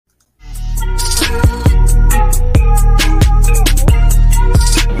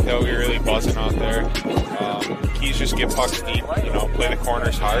just get pucks deep, play the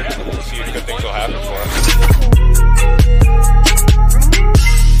corners hard, and see if good things will happen for us.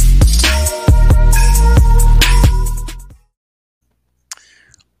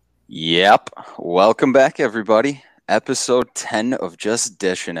 Yep. Welcome back, everybody. Episode 10 of Just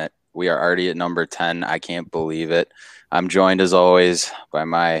Dishing It. We are already at number 10. I can't believe it. I'm joined, as always, by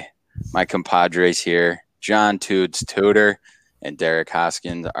my compadres here, John Toots Tudor and Derek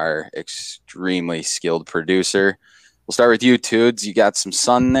Hoskins, our extremely skilled producer. We'll start with you, Toots. You got some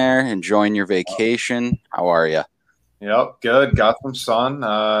sun there, enjoying your vacation. How are you? Yep, good. Got some sun.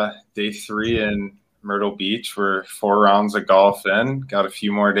 Day 3 in Myrtle Beach. We're 4 rounds of golf in. Got a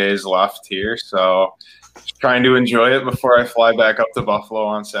few more days left here, so just trying to enjoy it before I fly back up to Buffalo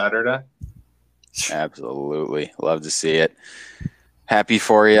on Saturday. Absolutely. Love to see it. Happy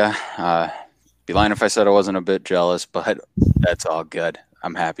for you. Be lying if I said I wasn't a bit jealous, but that's all good.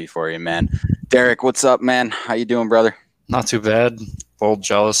 I'm happy for you, man. Derek, what's up, man? How you doing, brother? Not too bad. A little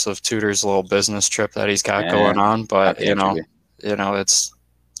jealous of Tudor's little business trip that he's got going on, but it's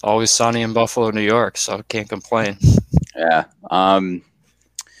always sunny in Buffalo, New York, so I can't complain. Yeah. 100%.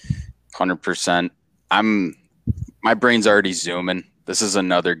 My brain's already zooming. This is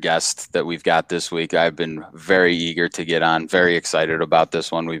another guest that we've got this week. I've been very eager to get on, very excited about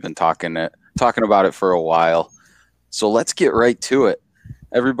this one. We've been talking about it for a while. So let's get right to it.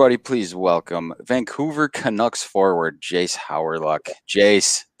 Everybody, please welcome Vancouver Canucks forward, Jace Howerluck.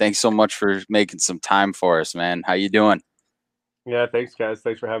 Jace, thanks so much for making some time for us, man. How you doing? Yeah, thanks, guys.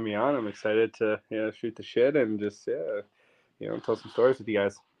 Thanks for having me on. I'm excited to shoot the shit and just tell some stories with you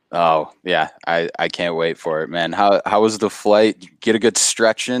guys. Oh, yeah. I can't wait for it, man. How was the flight? Get a good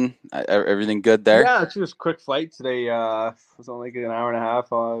stretch in? Everything good there? Yeah, it's just a quick flight today. It was only like an hour and a half.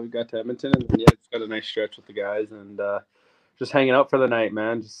 We got to Edmonton, and just got a nice stretch with the guys, and just hanging out for the night,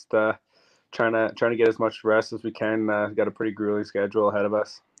 man. Just trying to get as much rest as we can. Got a pretty grueling schedule ahead of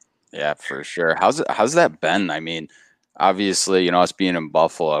us. Yeah, for sure. How's that been? I mean, obviously, us being in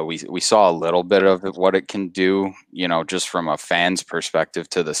Buffalo, we saw a little bit of what it can do, just from a fan's perspective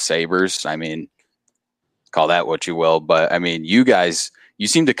to the Sabres. I mean, call that what you will, but I mean, you guys, you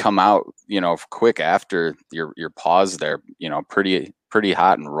seem to come out, quick after your pause there, pretty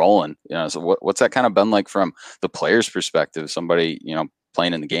hot and rolling. So what's that kind of been like from the player's perspective? Somebody,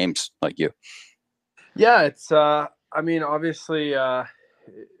 playing in the games like you. Yeah, it's. I mean, obviously, it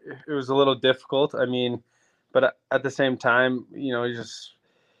was a little difficult. I mean. But at the same time, we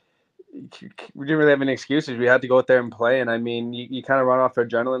didn't really have any excuses. We had to go out there and play. And I mean, you kind of run off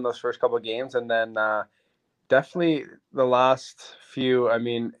adrenaline those first couple of games, and then definitely the last few. I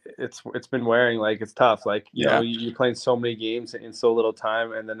mean, it's been wearing. Like, it's tough. Like you're playing so many games in so little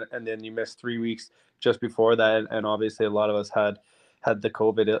time, and then you miss 3 weeks just before that, and obviously a lot of us had the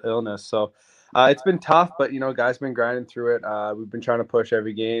COVID illness. So it's been tough, but guys been grinding through it. We've been trying to push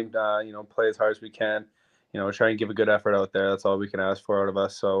every game. Play as hard as we can. Try and give a good effort out there. That's all we can ask for out of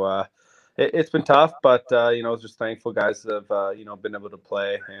us. So it's been tough, but just thankful guys that have been able to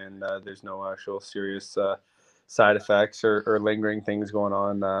play, and there's no actual serious side effects or lingering things going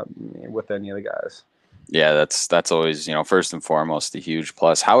on with any of the guys. Yeah, that's always first and foremost a huge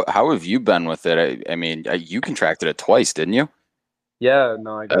plus. How have you been with it? I mean, you contracted it twice, didn't you? Yeah,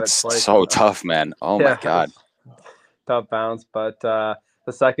 no, I got that's it twice. So tough, man. Oh my God, tough bounce, but.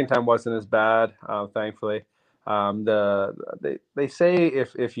 The second time wasn't as bad, thankfully. They say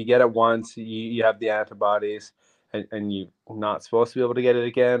if you get it once, you have the antibodies, and you're not supposed to be able to get it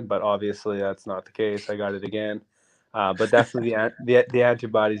again. But obviously, that's not the case. I got it again, but definitely the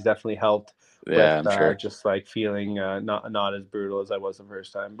antibodies definitely helped. Yeah, with, I'm sure. Just like feeling not as brutal as I was the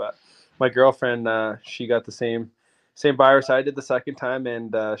first time. But my girlfriend, she got the same virus I did the second time,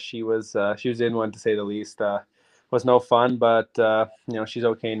 and she was in one, to say the least. Was no fun, but she's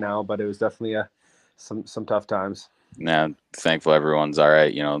okay now. But it was definitely some tough times. Yeah, thankful everyone's all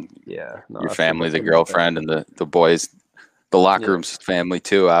right. Yeah, your family, the girlfriend, and the boys, the locker room's family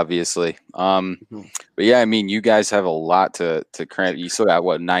too, obviously. But yeah, I mean, you guys have a lot to crank. You still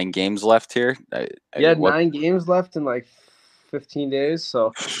got 9 games left here? 9 games left in like 15 days.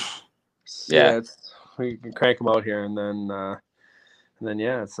 So yeah, we can crank them out here, and then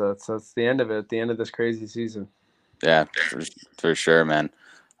yeah, so it's the end of it. The end of this crazy season. Yeah, for sure, man.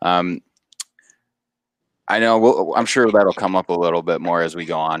 I know. I'm sure that'll come up a little bit more as we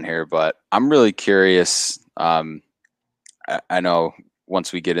go on here, but I'm really curious. I know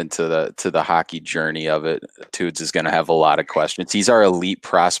once we get into the hockey journey of it, Toots is going to have a lot of questions. He's our elite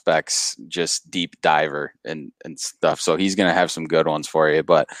prospects, just deep diver and stuff. So he's going to have some good ones for you.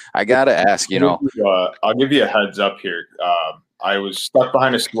 But I got to ask, I'll give you a heads up here. I was stuck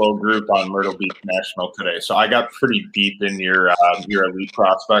behind a slow group on Myrtle Beach National today, so I got pretty deep in your elite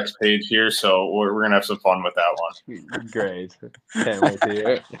prospects page here. So we're gonna have some fun with that one. Great, can't wait to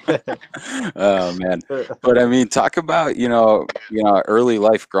hear it. Oh man, but I mean, talk about early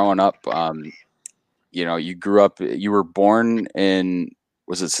life growing up. You grew up. You were born in,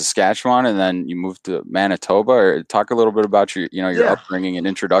 was it Saskatchewan, and then you moved to Manitoba? Or talk a little bit about your upbringing and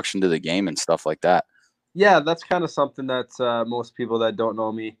introduction to the game and stuff like that. Yeah, that's kind of something that most people that don't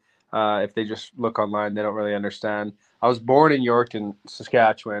know me, if they just look online, they don't really understand. I was born in Yorkton,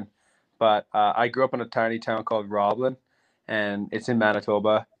 Saskatchewan, but I grew up in a tiny town called Roblin, and it's in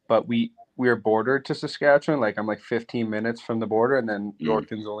Manitoba. But we are bordered to Saskatchewan. Like I'm like 15 minutes from the border, and then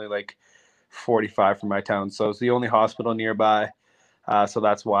Yorkton's only like 45 from my town. So it's the only hospital nearby. So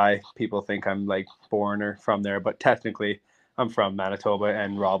that's why people think I'm like born or from there. But technically, I'm from Manitoba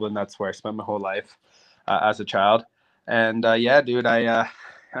and Roblin. That's where I spent my whole life. As a child, and yeah, dude, I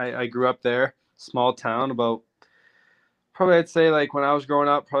grew up there, small town, about probably I'd say like when I was growing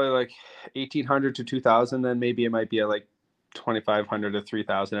up, probably like 1,800 to 2,000. Then maybe it might be at like 2,500 to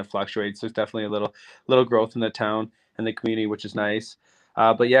 3,000. It fluctuates. There's definitely a little growth in the town and the community, which is nice.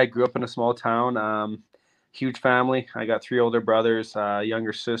 But yeah, I grew up in a small town, huge family. I got 3 older brothers,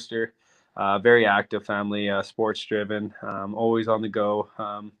 younger sister. Very active family, sports driven, always on the go.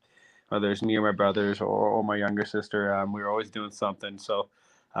 Whether it's me or my brothers or my younger sister, we were always doing something. So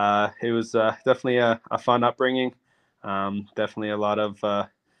it was definitely a fun upbringing. Definitely a lot of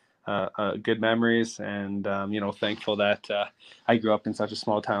good memories, and thankful that I grew up in such a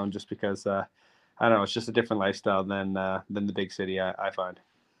small town. Just because I don't know, it's just a different lifestyle than the big city. I find.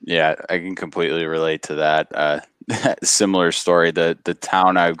 Yeah, I can completely relate to that. Similar story. The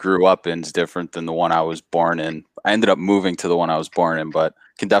town I grew up in is different than the one I was born in. I ended up moving to the one I was born in, but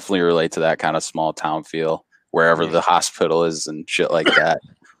can definitely relate to that kind of small town feel wherever the hospital is and shit like that.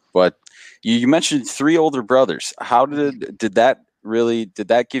 But you mentioned 3 older brothers. How did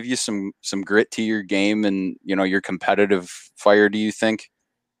that give you some grit to your game and your competitive fire, do you think?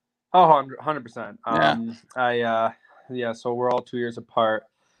 Oh, 100%. Yeah. So we're all 2 years apart,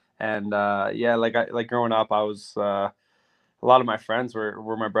 and like growing up, I was a lot of my friends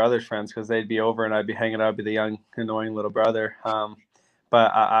were my brother's friends because they'd be over and I'd be hanging out. I'd be the young, annoying little brother.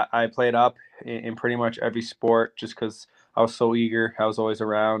 But I played up in pretty much every sport just because I was so eager. I was always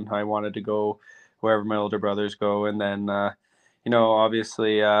around. I wanted to go wherever my older brothers go. And then,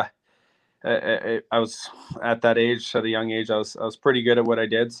 obviously, I was at that age, at a young age, I was pretty good at what I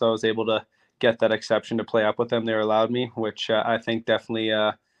did. So I was able to get that exception to play up with them. They allowed me, which I think definitely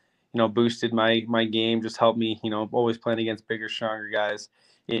boosted my game, just helped me, always playing against bigger, stronger guys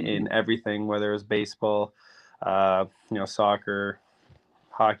in everything, whether it was baseball, soccer,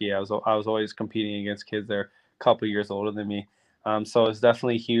 hockey. I was always competing against kids that are a couple years older than me. So it's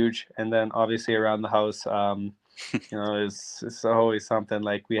definitely huge. And then obviously around the house, it's always something.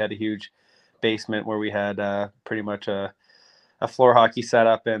 Like we had a huge basement where we had pretty much a floor hockey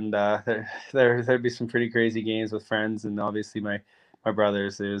setup, and there'd be some pretty crazy games with friends, and obviously my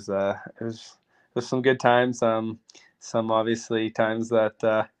brothers. It was some good times. Some obviously times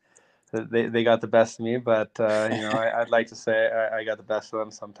that they got the best of me, but I'd like to say I got the best of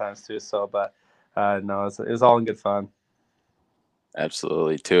them sometimes too. So, but no, it was all in good fun.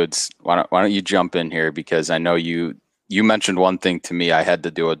 Absolutely, too. Why don't you jump in here, because I know you mentioned one thing to me. I had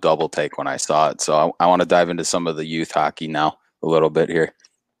to do a double take when I saw it, so I want to dive into some of the youth hockey now a little bit here.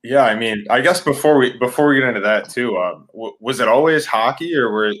 Yeah, I mean, I guess before we get into that too, was it always hockey,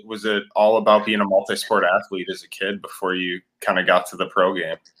 or was it all about being a multi-sport athlete as a kid before you kind of got to the pro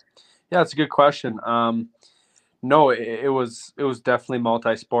game? Yeah, it's a good question. No, it was definitely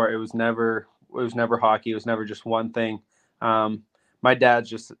multi-sport. It was never hockey. It was never just one thing. My dad's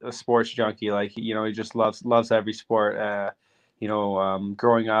just a sports junkie. Like, he just loves every sport.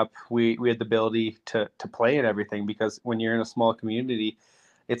 Growing up, we had the ability to play in everything, because when you're in a small community,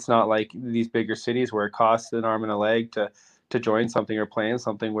 it's not like these bigger cities where it costs an arm and a leg to join something or play in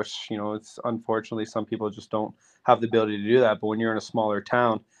something, which, it's unfortunately some people just don't have the ability to do that. But when you're in a smaller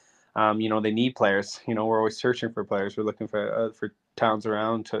town, they need players. We're always searching for players. We're looking for towns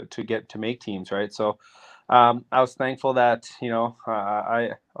around to make teams, right? So I was thankful that,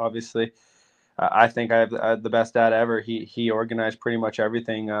 I obviously, I think I have the best dad ever. He organized pretty much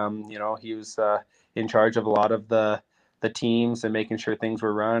everything. He was in charge of a lot of the teams and making sure things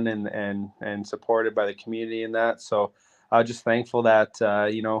were run and supported by the community and that. So just thankful that,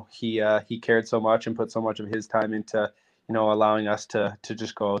 he cared so much and put so much of his time into, allowing us to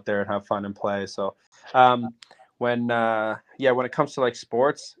just go out there and have fun and play. So when it comes to like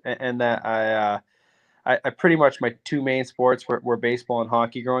sports and that, I pretty much my two main sports were baseball and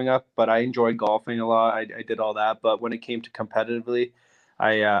hockey growing up, but I enjoyed golfing a lot. I did all that, but when it came to competitively,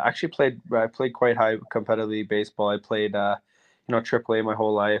 I actually played quite high competitively baseball. I played AAA my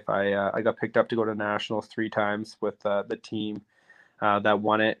whole life. I got picked up to go to nationals 3 times with the team that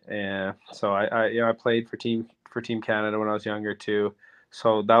won it, and so I played for Team Canada when I was younger too.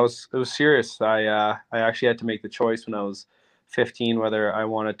 So it was serious. I actually had to make the choice when I was 15 whether I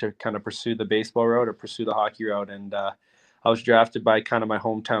wanted to kind of pursue the baseball route or pursue the hockey route, and I was drafted by kind of my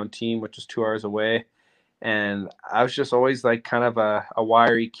hometown team, which was 2 hours away, and I was just always like kind of a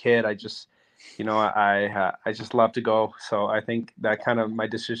wiry kid. I just I just love to go. So I think that kind of my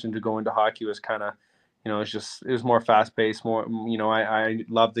decision to go into hockey was kind of, it was more fast paced, more, I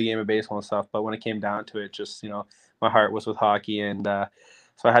love the game of baseball and stuff, but when it came down to it, just, my heart was with hockey. And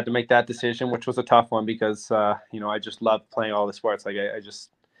so I had to make that decision, which was a tough one because, I just loved playing all the sports. Like I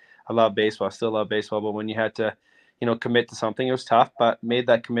love baseball. I still love baseball, but when you had to, commit to something, it was tough, but made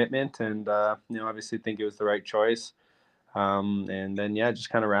that commitment and, obviously think it was the right choice. And then, yeah, just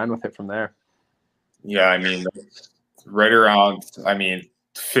kind of ran with it from there. Yeah, I mean, right around,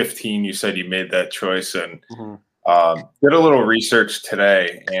 15, you said you made that choice, and did a little research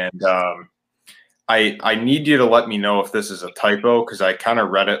today, and I need you to let me know if this is a typo because I kind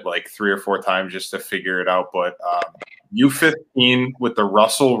of read it like 3 or 4 times just to figure it out. But U15 with the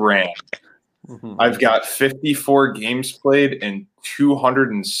Russell Rams, I've got 54 games played and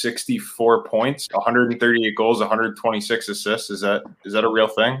 264 points, 138 goals, 126 assists. Is that a real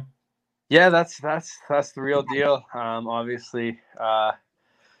thing? Yeah, that's the real deal. Obviously,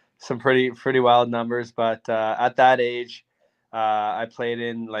 some pretty wild numbers, but at that age, I played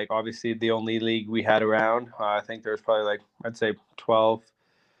in like obviously the only league we had around. I think there was probably like I'd say 12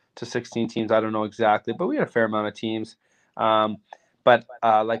 to 16 teams. I don't know exactly, but we had a fair amount of teams. But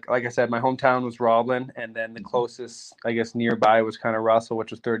like I said, my hometown was Roblin, and then the closest I guess nearby was kind of Russell,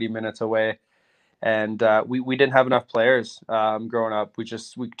 which was 30 minutes away. And we didn't have enough players growing up. We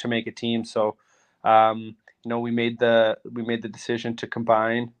to make a team. So we made the decision to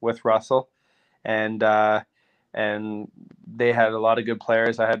combine with Russell, and they had a lot of good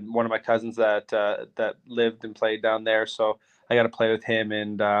players. I had one of my cousins that lived and played down there, so I got to play with him,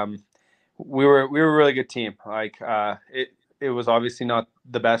 and we were a really good team. Like it was obviously not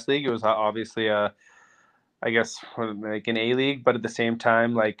the best league. It was obviously I guess like an A league, but at the same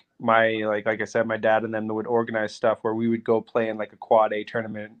time, like I said, my dad and them would organize stuff where we would go play in like a quad A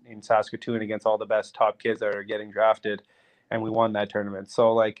tournament in Saskatoon against all the best top kids that are getting drafted, and we won that tournament.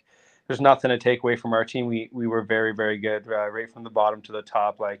 So like, there's nothing to take away from our team. We were very, very good, right from the bottom to the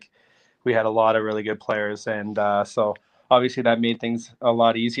top. Like we had a lot of really good players, and so obviously that made things a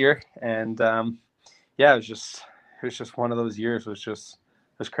lot easier. And yeah, it was just one of those years. It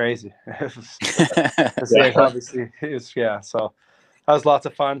was crazy. Like obviously so that was lots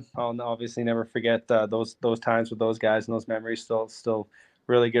of fun. I'll obviously never forget those times with those guys and those memories. Still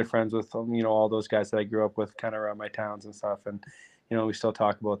really good friends with all those guys that I grew up with kind of around my towns and stuff, and we still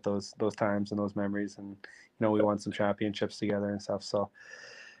talk about those times and those memories, and we won some championships together and stuff. So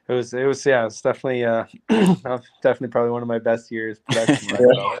it was it's definitely definitely probably one of my best years production.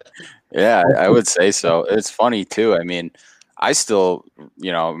 Yeah, I would say so. It's funny too. I mean, I still,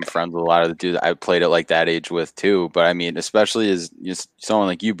 I'm friends with a lot of the dudes I played at like that age with too. But I mean, especially as someone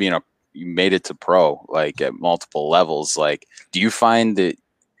like you you made it to pro, like at multiple levels. Like, do you find that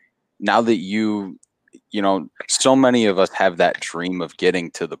now that so many of us have that dream of getting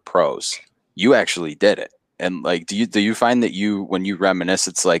to the pros, you actually did it. And like, do you find that when you reminisce,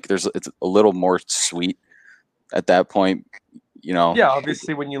 it's like, it's a little more sweet at that point? Yeah,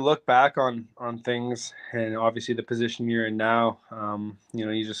 obviously when you look back on things and obviously the position you're in now,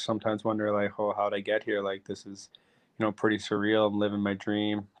 you just sometimes wonder like, oh, how'd I get here? Like this is, pretty surreal. I'm living my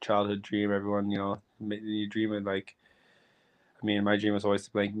childhood dream. Everyone, you dream of like, my dream was always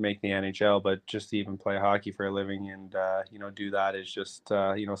to make the NHL, but just to even play hockey for a living and, do that is just,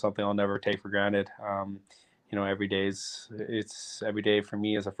 something I'll never take for granted. Every day for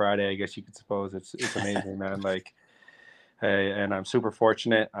me is a Friday, I guess you could suppose. It's amazing, man. Like, and I'm super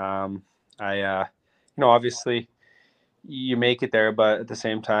fortunate. Obviously you make it there, but at the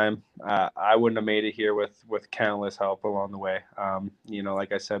same time, I wouldn't have made it here with countless help along the way.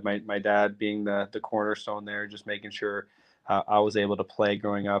 Like I said, my dad being the cornerstone there, just making sure I was able to play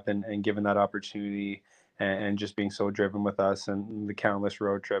growing up and given that opportunity and just being so driven with us and the countless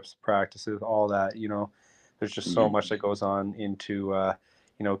road trips, practices, all that, there's just so much that goes on into,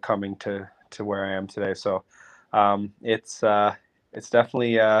 coming to where I am today. So, it's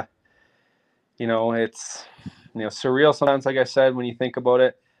definitely it's surreal sometimes, like I said, when you think about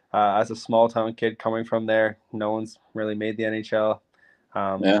it. as a small town kid coming from there, no one's really made the NHL.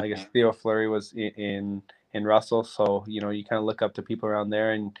 I guess Theo Fleury was in Russell, so you kind of look up to people around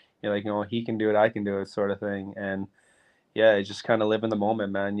there, and you're like, he can do it, I can do it, sort of thing. And yeah, you just kind of live in the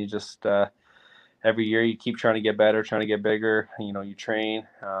moment, man. You just every year you keep trying to get better, trying to get bigger. You train,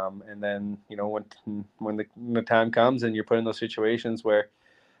 and then when the time comes and you're put in those situations where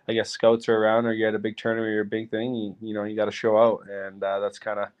I guess scouts are around, or you're at a big tournament or a big thing, you got to show out, and that's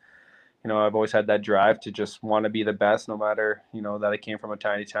kind of I've always had that drive to just want to be the best, no matter that I came from a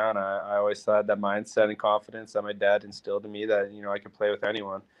tiny town. I always had that mindset and confidence that my dad instilled in me that I could play with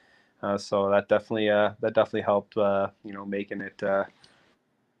anyone. So that definitely helped making it to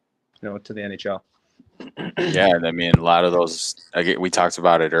the NHL. Yeah, I mean, a lot of those. We talked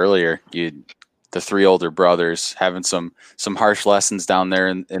about it earlier. The three older brothers having some harsh lessons down there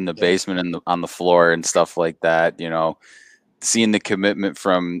in the basement and on the floor and stuff like that. Seeing the commitment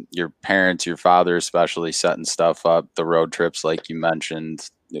from your parents, your father especially, setting stuff up, the road trips like you mentioned.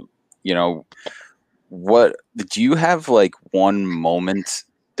 What do you have, like, one moment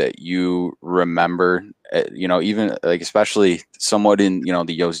that you remember? Even like especially somewhat in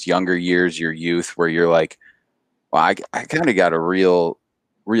those younger years, your youth, where you're like, well, I kind of got a real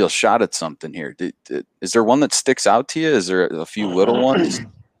shot at something here. Is there one that sticks out to you? Is there a few little ones?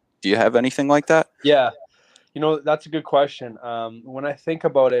 Do you have anything like that? Yeah, that's a good question. When I think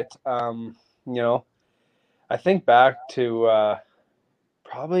about it, I think back to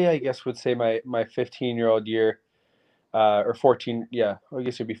probably, I guess, would say my 15-year-old year, or 14. Yeah, I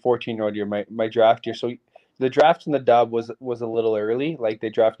guess it'd be 14-year-old year, my draft year. So the draft and the dub was a little early. Like, they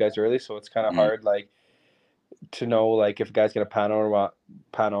draft guys early, so it's kind of hard, like, to know, like, if a guy's gonna pan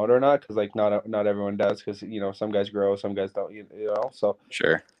out or not, because like not everyone does, because some guys grow, some guys don't. So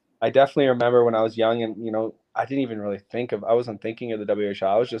Sure. I definitely remember when I was young, and I didn't even really I wasn't thinking of the WHL.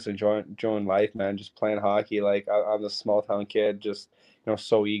 I was just enjoying life, man, just playing hockey. Like, I'm a small town kid, just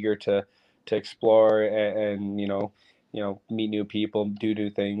so eager to explore and meet new people, do new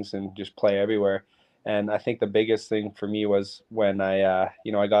things, and just play everywhere. And I think the biggest thing for me was when I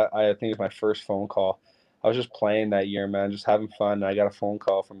think it was my first phone call. I was just playing that year, man, just having fun. And I got a phone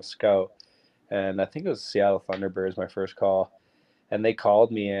call from a scout, and I think it was Seattle Thunderbirds, my first call. And they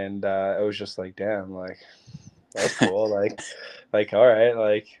called me, and it was just like, damn, like, that's cool. like, all right,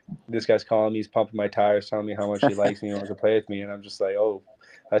 like, this guy's calling me, he's pumping my tires, telling me how much he likes me and wants to play with me. And I'm just like, oh,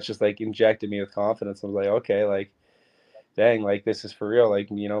 that's just like injected me with confidence. I was like, okay, like, dang, like, this is for real.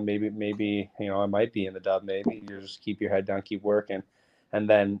 Like, maybe, I might be in the dub. Maybe you just keep your head down, keep working. And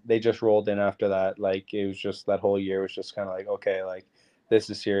then they just rolled in after that. Like, it was just, that whole year was just kind of like, okay, like, this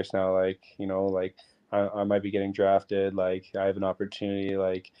is serious now. Like, like, I might be getting drafted. Like, I have an opportunity.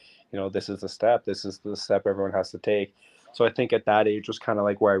 Like, this is the step. This is the step everyone has to take. So I think at that age was kind of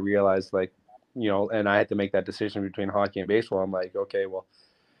like where I realized, like, and I had to make that decision between hockey and baseball. I'm like, okay, well,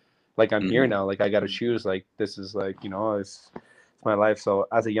 like, I'm here now. Like, I got to choose. Like, this is like, it's my life. So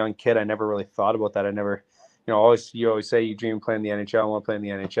as a young kid, I never really thought about that. I never, you always say you dream playing the NHL, want to play in the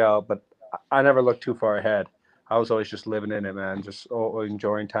NHL, but I never looked too far ahead. I was always just living in it, man. Just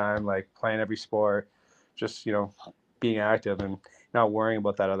enjoying time, like, playing every sport, just, being active and not worrying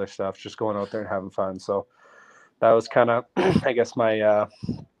about that other stuff, just going out there and having fun. So that was kind of, I guess, my,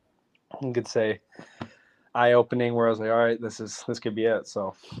 you could say, eye-opening, where I was like, all right, this could be it.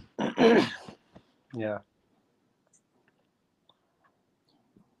 So yeah.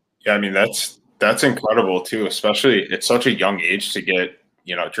 Yeah, I mean, that's incredible too, especially at such a young age to get,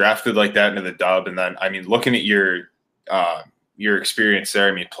 drafted like that into the dub. And then, I mean, looking at your experience there,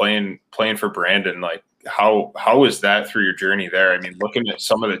 I mean, playing for Brandon, like, how was that through your journey there? I mean, looking at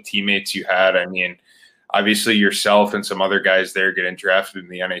some of the teammates you had, I mean, obviously yourself and some other guys there getting drafted in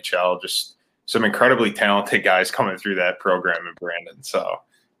the NHL, just some incredibly talented guys coming through that program in Brandon. So,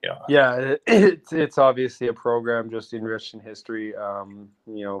 yeah, it's obviously a program just enriched in history.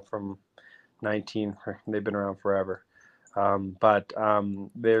 From they've been around forever. But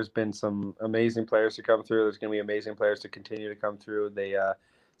there's been some amazing players to come through. There's going to be amazing players to continue to come through.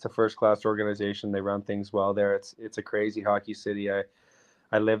 It's a first-class organization. They run things well there. It's a crazy hockey city.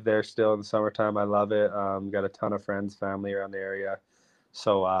 I live there still in the summertime. I love it. Got a ton of friends, family around the area.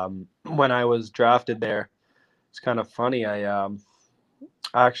 So when I was drafted there, it's kind of funny. I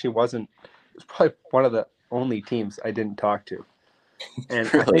actually wasn't. It was probably one of the only teams I didn't talk to.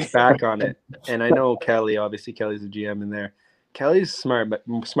 And really? I think back on it, and I know Kelly. Obviously, Kelly's the GM in there. Kelly's smart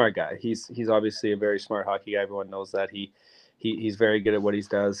guy. He's obviously a very smart hockey guy. Everyone knows that. He's very good at what he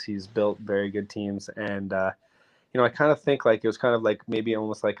does. He's built very good teams, and I kind of think, like, it was kind of like maybe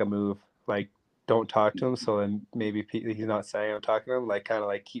almost like a move. Like, don't talk to him. So then maybe he's not saying I'm talking to him, like kind of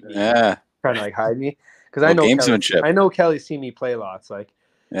like keep me, Yeah. trying to like hide me. Because Well, gamesmanship. I know Kelly's seen me play lots. Like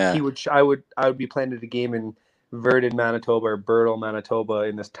Yeah. I would be playing at a game in Verdon, Manitoba or Birtle, Manitoba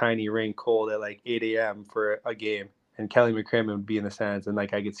in this tiny rink cold at like 8 a.m. for a game. And Kelly McCrimmon would be in the stands, and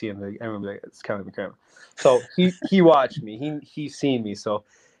like I could see him. Like, everyone would be like, "It's Kelly McCrimmon." So he watched me. He's seen me. So,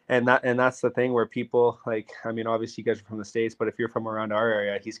 and that's the thing where people like. I mean, obviously you guys are from the States, but if you're from around our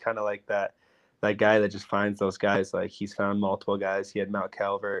area, he's kind of like that guy that just finds those guys. Like he's found multiple guys. He had Mount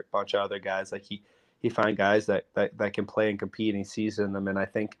Calvert, a bunch of other guys. Like he find guys that can play and compete, and he sees in them. And I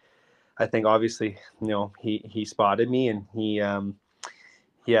think obviously, you know, he spotted me, and he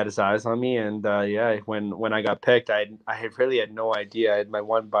had his eyes on me. And yeah, when I got picked, I really had no idea. I had my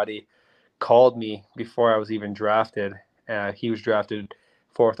one buddy called me before I was even drafted. He was drafted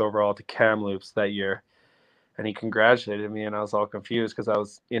 4th overall to Kamloops that year, and he congratulated me, and I was all confused because I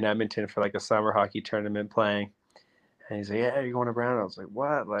was in Edmonton for like a summer hockey tournament playing. And he's like, "Yeah, you're going to Brown." I was like,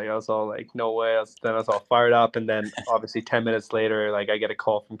 "What?" Like I was all like, "No way." Then I was all fired up, and then obviously 10 minutes later, like I get a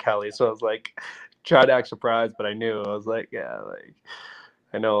call from Kelly. So I was like, tried to act surprised, but I knew. I was like, yeah, like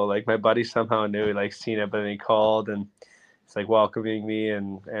I know, like my buddy somehow knew, he like seen it, but then he called and it's like welcoming me,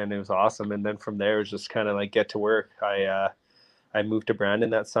 and it was awesome. And then from there, it was just kind of like get to work. I moved to Brandon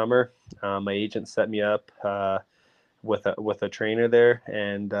that summer. My agent set me up with a trainer there,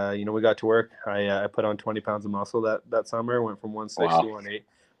 and you know, we got to work. I put on 20 pounds of muscle that summer. Went from 160 to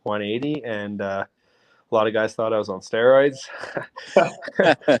 180, and a lot of guys thought I was on steroids.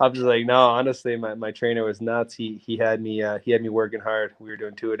 I'm just like, no, honestly, my trainer was nuts. He had me working hard. We were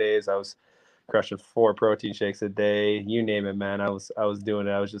doing 2-a-days. I was crushing 4 protein shakes a day. You name it, man. I was doing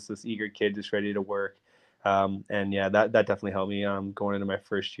it. I was just this eager kid, just ready to work. And yeah, that definitely helped me going into my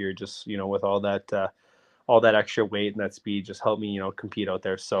first year. Just, you know, with all that extra weight and that speed, just helped me, you know, compete out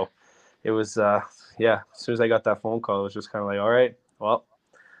there. So it was yeah. As soon as I got that phone call, it was just kind of like, all right, well,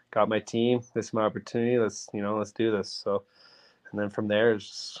 got my team. This is my opportunity. Let's do this. So, and then from there, it's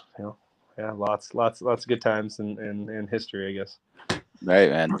just, you know, yeah, lots of good times in history, I guess.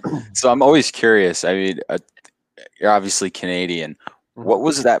 Right, man. So I'm always curious. I mean, you're obviously Canadian. What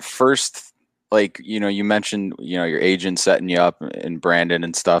was that first, like, you know, you mentioned, you know, your agent setting you up in Brandon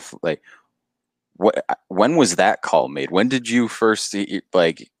and stuff. Like, when was that call made? When did you first,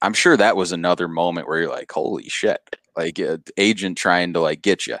 like, I'm sure that was another moment where you're like, holy shit, like an agent trying to like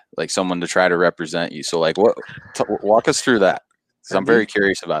get you, like someone to try to represent you. So like, walk us through that. Because I'm very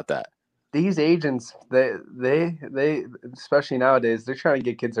curious about that. These agents, they especially nowadays, they're trying to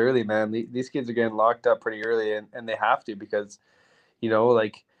get kids early, man. These kids are getting locked up pretty early, and they have to, because, you know,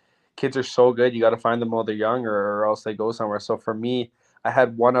 like, kids are so good. You got to find them while they're young, or else they go somewhere. So for me, I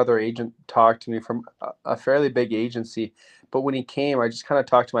had one other agent talk to me from a fairly big agency, but when he came, I just kind of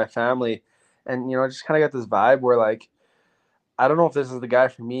talked to my family, and, you know, I just kind of got this vibe where, like, I don't know if this is the guy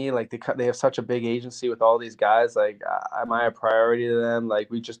for me. Like, they have such a big agency with all these guys. Like, am I a priority to them?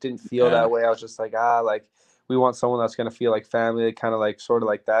 Like, we just didn't feel that way. I was just like, like, we want someone that's going to feel like family, kind of like sort of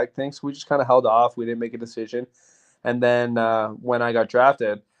like that thing. So we just kind of held off. We didn't make a decision. And then when I got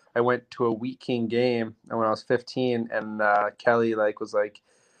drafted, I went to a Wheat King game when I was 15, and Kelly was like,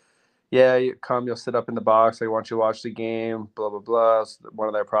 "Yeah, you come, you'll sit up in the box. I want you to watch the game, blah, blah, blah." It's one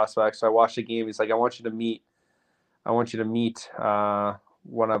of their prospects. So I watched the game. He's like, I want you to meet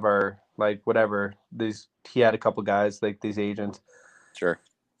one of our, like, whatever. He had a couple guys, like, these agents. Sure.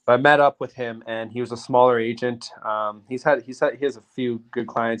 I met up with him, and he was a smaller agent. He has a few good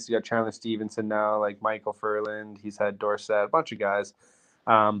clients. He got Chandler Stevenson now, like Michael Furland. He's had Dorset, a bunch of guys.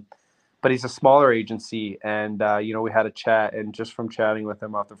 But he's a smaller agency, and you know, we had a chat, and just from chatting with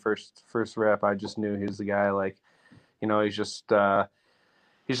him off the first rep, I just knew he was the guy. Like, you know, he's just down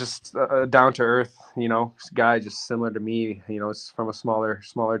to earth, you know, guy, just similar to me. You know, it's from a smaller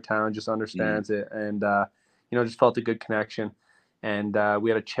town, just understands it, and you know, just felt a good connection. And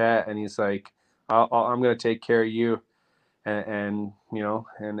we had a chat, and he's like, I'm going to take care of you, and you know,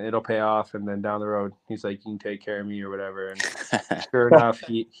 and it'll pay off. And then down the road, he's like, you can take care of me or whatever. And sure enough,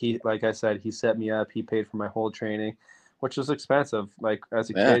 he like I said, he set me up. He paid for my whole training, which was expensive. Like, as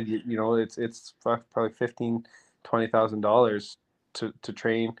a kid, you know, it's probably $15,000-$20,000 to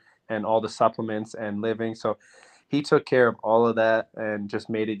train, and all the supplements and living. So he took care of all of that and just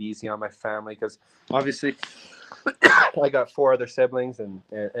made it easy on my family, because obviously I got 4 other siblings and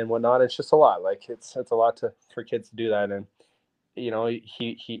whatnot. It's just a lot. Like, it's a lot for kids to do that. And, you know,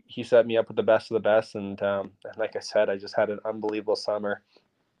 he set me up with the best of the best. And like I said, I just had an unbelievable summer.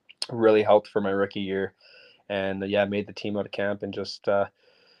 Really helped for my rookie year. And yeah, made the team out of camp, and just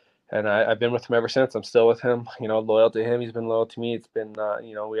and I've been with him ever since. I'm still with him, loyal to him. He's been loyal to me. It's been,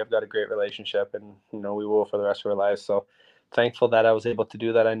 we have got a great relationship, and, we will for the rest of our lives. So thankful that I was able to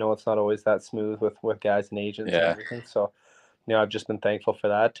do that. I know it's not always that smooth with guys and agents and everything. So, I've just been thankful for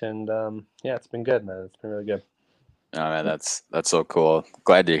that. And it's been good, man. It's been really good. Oh man, that's so cool.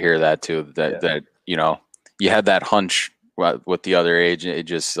 Glad to hear that too. That you had that hunch with the other agent. It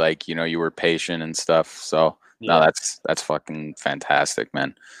just like, you were patient and stuff. So no, that's fucking fantastic,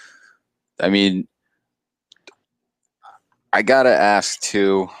 man. I mean, I gotta ask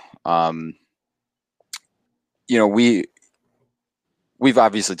too. We've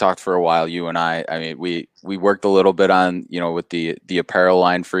obviously talked for a while, you and I. I mean, we worked a little bit on, with the apparel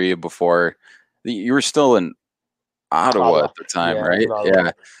line for you before. You were still in Ottawa at the time, right?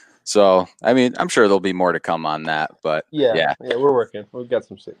 Yeah. So, I mean, I'm sure there'll be more to come on that, but yeah, we're working. We've got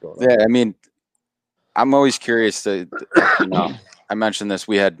some shit going on. Yeah, I mean, I'm always curious to, I mentioned this.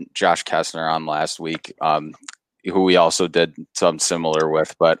 We had Josh Kessner on last week, who we also did something similar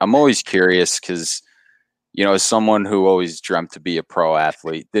with, but I'm always curious because, as someone who always dreamt to be a pro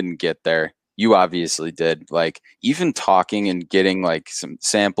athlete, didn't get there. You obviously did. Like, even talking and getting like some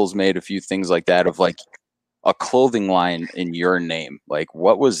samples made, a few things like that of like a clothing line in your name. Like,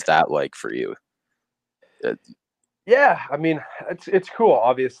 what was that like for you? Yeah, I mean, it's cool,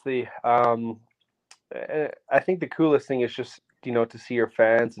 obviously. I think the coolest thing is just, to see your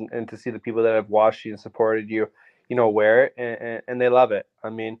fans and to see the people that have watched you and supported you, wear it, and they love it. I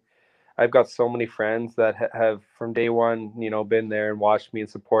mean, I've got so many friends that have from day one, been there and watched me and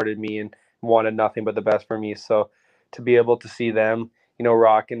supported me and wanted nothing but the best for me. So to be able to see them,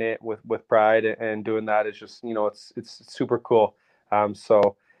 rocking it with pride and doing that is just, it's super cool.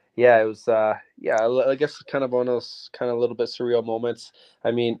 So yeah, it was, I guess kind of one of those kind of little bit surreal moments.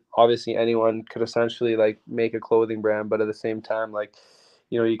 I mean, obviously anyone could essentially like make a clothing brand, but at the same time, like,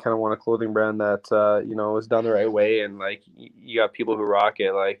 you kind of want a clothing brand that, is done the right way. And like, you got people who rock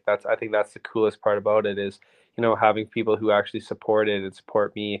it. Like I think that's the coolest part about it is, having people who actually support it and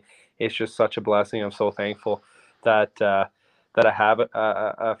support me. It's just such a blessing. I'm so thankful that, that I have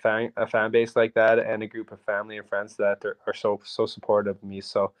a fan base like that and a group of family and friends that are so supportive of me.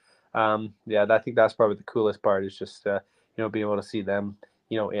 So, I think that's probably the coolest part is just, being able to see them,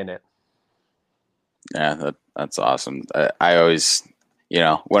 in it. Yeah, that's awesome. I always,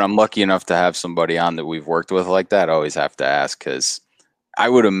 when I'm lucky enough to have somebody on that we've worked with like that, I always have to ask because I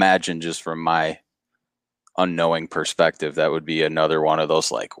would imagine just from my unknowing perspective, that would be another one of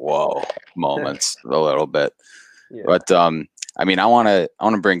those like, whoa moments a little bit. Yeah. But, I mean, I want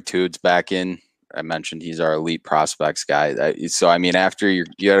to bring Tudes back in. I mentioned he's our elite prospects guy. So, I mean, after you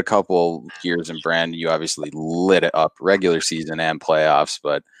had a couple years in Brandon, you obviously lit it up regular season and playoffs,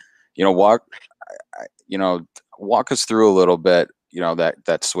 but, walk us through a little bit,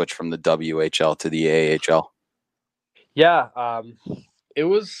 that switch from the WHL to the AHL. Yeah. It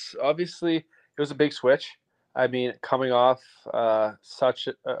was a big switch. I mean, coming off such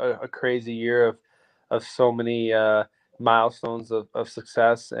a crazy year of so many milestones of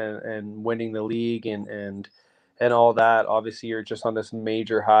success and winning the league and all that. Obviously, you're just on this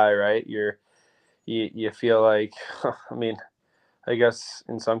major high, right? You feel like, I mean, I guess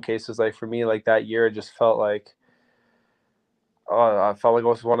in some cases, like for me, like that year, it just felt like, I felt like it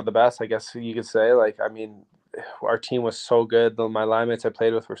was one of the best, I guess you could say. Like, I mean, our team was so good. My line mates I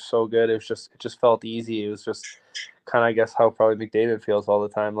played with were so good. It just felt easy. It was just kind of, I guess, how probably McDavid feels all the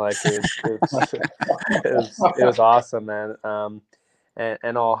time. Like it was awesome, man.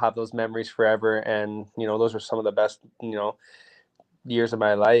 And I'll have those memories forever. And those were some of the best years of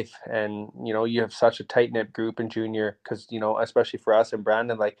my life. And you have such a tight knit group in junior because especially for us in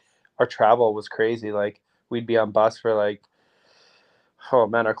Brandon, like our travel was crazy. Like we'd be on bus for like, oh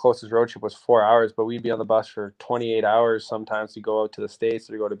man, our closest road trip was 4 hours, but we'd be on the bus for 28 hours sometimes to go out to the States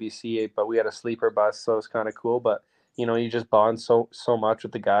or to go to BC. But we had a sleeper bus, so it's kind of cool. But you just bond so much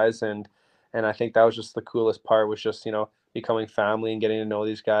with the guys, and I think that was just the coolest part was just becoming family and getting to know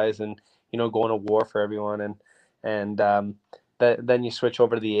these guys, and going to war for everyone, and then you switch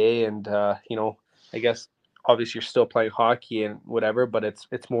over to the A, and I guess obviously you're still playing hockey and whatever, but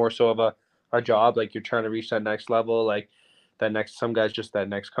it's more so of a job. Like you're trying to reach that next level, like some guys just that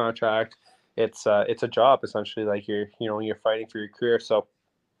next contract. It's a job essentially. Like you're fighting for your career. So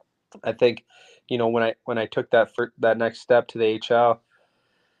I think when I took that next step to the HL,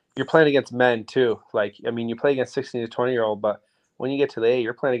 you're playing against men too. Like I mean, you play against 16 to 20-year-old, but when you get to the A,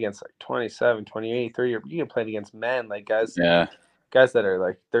 you're playing against like 27, 28, 30. You're playing against men, like guys. Yeah. Guys that are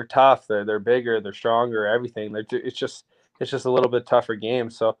like they're tough, they're bigger, they're stronger, everything. It's just a little bit tougher game.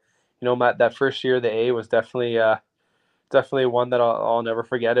 So, Matt, that first year of the A was definitely definitely one that I'll never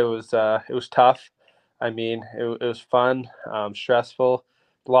forget. It was tough. I mean, it was fun, stressful,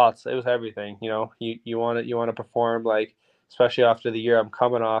 lots. It was everything. You know, you want to perform, like, especially after the year I'm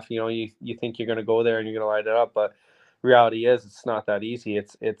coming off. You know, you think you're going to go there and you're going to light it up, but reality is it's not that easy.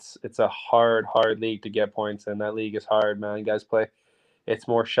 It's a hard league to get points in. That league is hard, man. Guys play. It's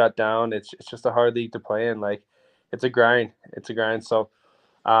more shut down. It's just a hard league to play in. Like, it's a grind. It's a grind. So,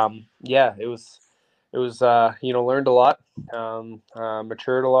 yeah, it was learned a lot,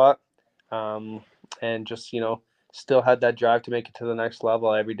 matured a lot, um, and just still had that drive to make it to the next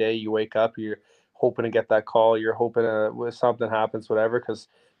level. Every day you wake up, you're hoping to get that call. You're hoping something happens, whatever, because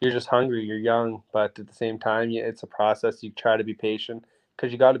you're just hungry. You're young, but at the same time, it's a process. You try to be patient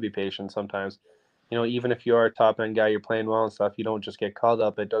because you got to be patient sometimes. Even if you are a top end guy, you're playing well and stuff. You don't just get called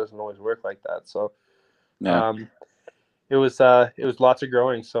up. It doesn't always work like that. So, Yeah. it was lots of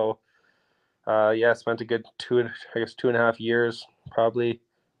growing. So, yeah, I spent a good 2.5 years. Probably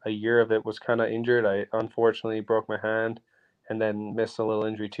a year of it was kind of injured. I unfortunately broke my hand and then missed a little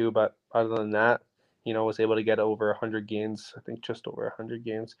injury too. But other than that, was able to get over 100 games. I think just over 100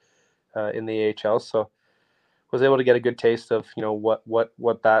 games in the AHL. So was able to get a good taste of what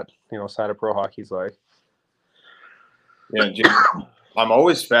that side of pro hockey is like. Yeah, Jim, I'm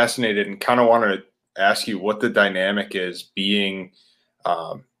always fascinated and kind of want to ask you what the dynamic is being,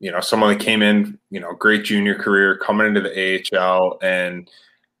 someone that came in, great junior career, coming into the AHL, and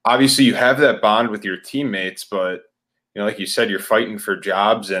obviously you have that bond with your teammates, but like you said, you're fighting for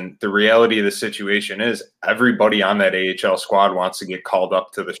jobs, and the reality of the situation is everybody on that AHL squad wants to get called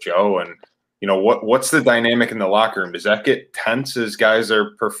up to the show. And what's the dynamic in the locker room? Does that get tense as guys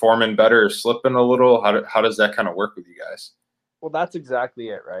are performing better or slipping a little? How does that kind of work with you guys? Well, that's exactly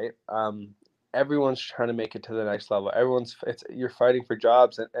it, right? Everyone's trying to make it to the next level. You're fighting for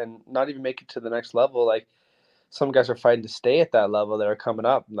jobs and not even make it to the next level. Like, some guys are fighting to stay at that level that are coming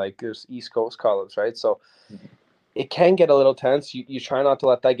up. Like, there's East Coast call-ups, right? So it can get a little tense. You try not to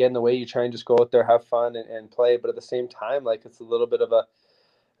let that get in the way. You try and just go out there, have fun and play. But at the same time, like, it's a little bit of a,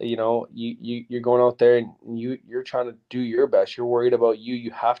 you're going out there and you're trying to do your best. You're worried about you.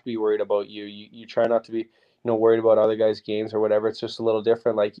 You have to be worried about you. You try not to be, worried about other guys' games or whatever. It's just a little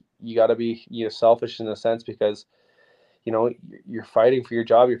different. Like, you got to be, selfish in a sense because, you're fighting for your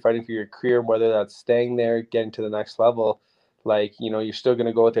job. You're fighting for your career, whether that's staying there, getting to the next level. Like, you're still going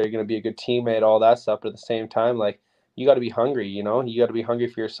to go out there. You're going to be a good teammate, all that stuff. But at the same time, like, you got to be hungry, you got to be hungry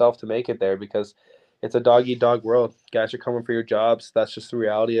for yourself to make it there because it's a dog-eat-dog world. Guys are coming for your jobs. That's just the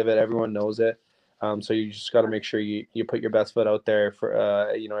reality of it. Everyone knows it. So you just got to make sure you put your best foot out there for,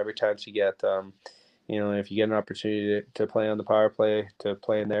 every chance you get. If you get an opportunity to play on the power play, to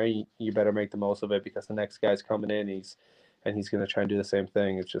play in there, you better make the most of it because the next guy's coming in. He's going to try and do the same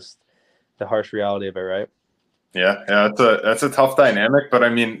thing. It's just the harsh reality of it, right? Yeah, that's a tough dynamic, but I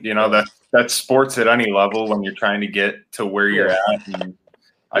mean, that's sports at any level when you're trying to get to where you're at. And,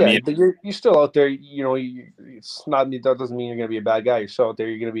 but you're still out there. It's not, that doesn't mean you're going to be a bad guy. You're still out there.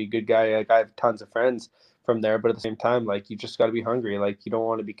 You're going to be a good guy. Like, I have tons of friends from there, but at the same time, like, you just got to be hungry. Like, you don't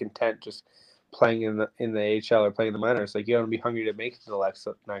want to be content just playing in the AHL or playing in the minors. Like, you got to be hungry to make it to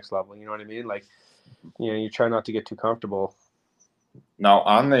the next level. You know what I mean? Like, you try not to get too comfortable. Now,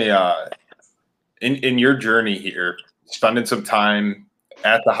 on the in your journey here, spending some time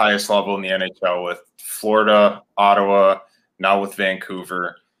at the highest level in the NHL with Florida, Ottawa, now with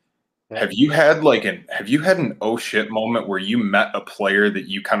Vancouver, have you had an oh shit moment where you met a player that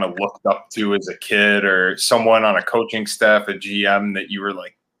you kind of looked up to as a kid, or someone on a coaching staff, a GM that you were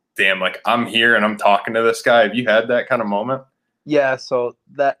like, damn, like, I'm here and I'm talking to this guy? Have you had that kind of moment? Yeah, so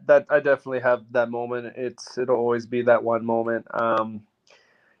that I definitely have that moment. It'll always be that one moment.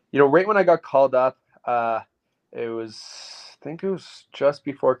 Right when I got called up, I think it was just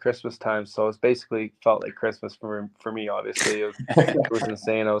before Christmas time. So it's basically felt like Christmas for me. Obviously, it was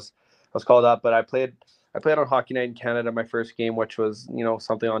insane. I was called up, but I played on Hockey Night in Canada my first game, which was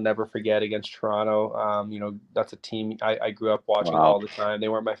something I'll never forget, against Toronto. That's a team I grew up watching all the time. They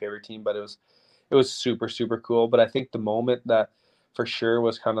weren't my favorite team, but it was super, super cool. But I think the moment that for sure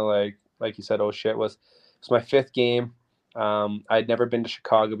was kind of like you said, oh shit, was my fifth game. I'd never been to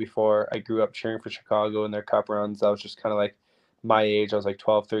Chicago before. I grew up cheering for Chicago in their cup runs. I was just kind of like my age. I was like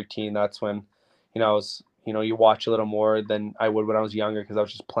 12, 13. That's when, I was, you watch a little more than I would when I was younger because I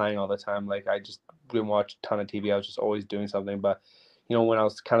was just playing all the time. Like, I just didn't watch a ton of TV. I was just always doing something. But, when I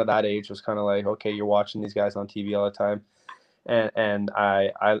was kind of that age, it was kind of like, okay, you're watching these guys on TV all the time. And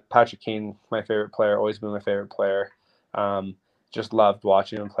I Patrick Kane, my favorite player, always been my favorite player. Just loved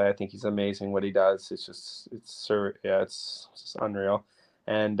watching him play. I think he's amazing what he does. It's just unreal.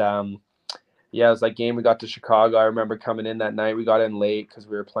 And yeah, it was like game we got to Chicago. I remember coming in that night. We got in late because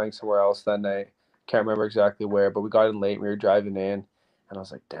we were playing somewhere else that night. Can't remember exactly where, but we got in late. We were driving in, and I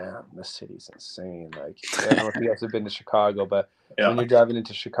was like, "Damn, this city's insane!" Like, I don't know if you guys have been to Chicago, but when you're driving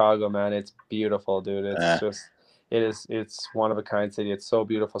into Chicago, man, it's beautiful, dude. It's it's one of a kind city. It's so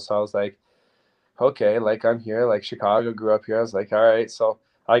beautiful. So I was like, okay, like I'm here, like Chicago, grew up here. I was like, all right. So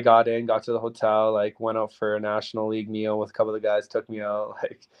I got to the hotel, like went out for a National League meal with a couple of the guys, took me out,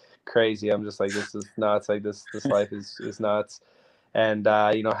 like crazy. I'm just like, this is nuts. Like this life is nuts. And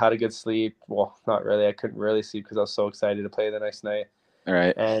had a good sleep. Well, not really. I couldn't really sleep because I was so excited to play the next night. All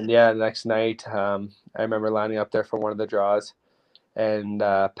right. And yeah, the next night, I remember lining up there for one of the draws, and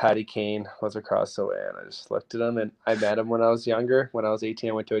Patty Kane was across the way, and I just looked at him, and I met him when I was younger. When I was 18,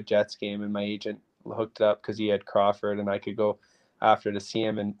 I went to a Jets game, and my agent hooked it up because he had Crawford, and I could go after to see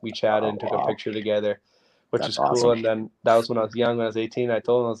him, and we chatted and took a picture together, which is cool. Awesome. And then that was when I was young. When I was 18, I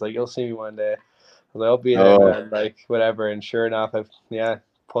told him, I was like, "You'll see me one day." I was like, "I'll be there, man." Like whatever. And sure enough, I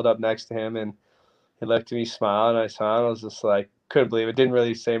pulled up next to him, and he looked at me, smiled, and I saw him. I was just like, couldn't believe it. Didn't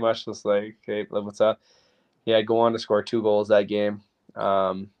really say much. Just like, "Hey, what's up?" Yeah, go on to score 2 goals that game.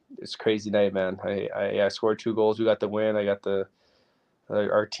 It's a crazy night, man. I scored 2 goals. We got the win. I got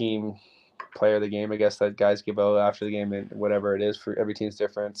our team player of the game, I guess, that guys give out after the game, and whatever it is, for every team's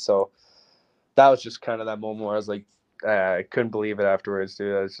different. So that was just kind of that moment where I was like, I couldn't believe it afterwards,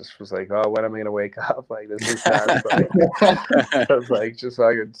 dude. I was like, oh, when am I gonna wake up? Like this is nuts. Like, I was like, just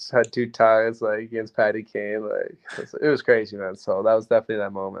had 2 ties like against Patty Kane. Like it was crazy, man. So that was definitely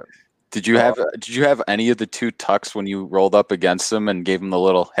that moment. Did you have any of the 2 tucks when you rolled up against them and gave them the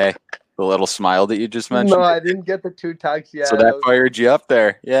little smile that you just mentioned? No, I didn't get the 2 tucks yet. So that fired you up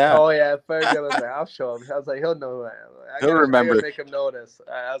there, yeah. Oh yeah, it fired me up. I was like, I'll show him. I was like, he'll know who I am. He'll remember. I gotta make him notice.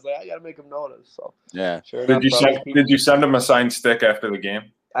 I was like, I gotta make him notice. So yeah. Sure did you send him a signed stick after the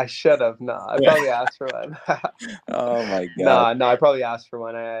game? I should have. No, I probably asked for one. Oh my god. No, I probably asked for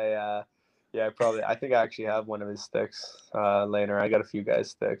one. I think I actually have one of his sticks later. I got a few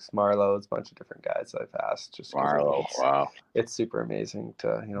guys' sticks. Marlowe's, a bunch of different guys I've asked. Just Marlowe, wow. It's super amazing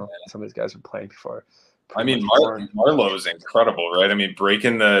to, some of these guys are playing before. I mean, Marlowe's incredible, right? I mean,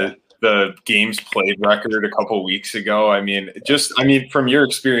 breaking the games played record a couple weeks ago. I mean, from your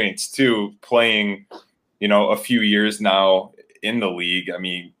experience too, playing, a few years now in the league. I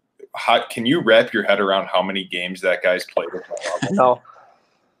mean, how can you wrap your head around how many games that guy's played at that level?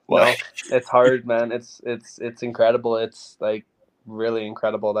 No, it's hard, man. It's incredible. It's like really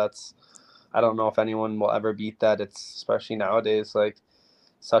incredible. I don't know if anyone will ever beat that. It's especially nowadays, like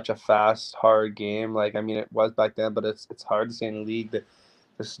such a fast, hard game. Like, I mean, it was back then, but it's hard to stay in the league.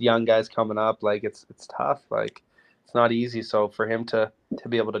 This young guys coming up, like it's tough. Like it's not easy. So for him to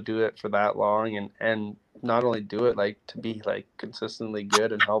be able to do it for that long and not only do it, like to be like consistently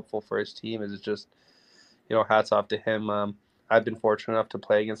good and helpful for his team is just, hats off to him. I've been fortunate enough to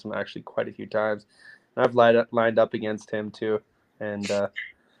play against him actually quite a few times. And I've lined up against him too. And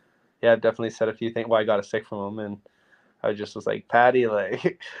I've definitely said a few things. Well, I got a stick from him, and I just was like, Patty,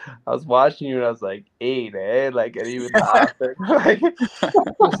 like I was watching you and I was like, 8, eh? Like, and he was laughing. Like,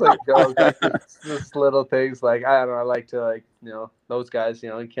 just like just little things. Like, I don't know. I like to those guys.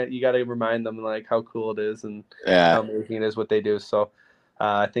 You got to remind them like how cool it is and how amazing it is what they do. So.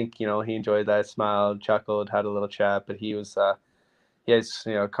 I think, he enjoyed that, smiled, chuckled, had a little chat, but he was, he's,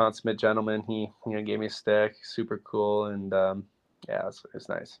 a consummate gentleman. He, gave me a stick, super cool. And, it was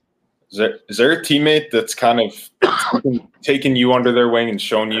nice. Is there a teammate that's kind of taken you under their wing and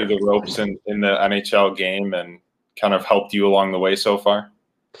shown you the ropes in the NHL game and kind of helped you along the way so far?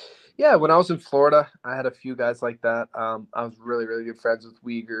 Yeah. When I was in Florida, I had a few guys like that. I was really, really good friends with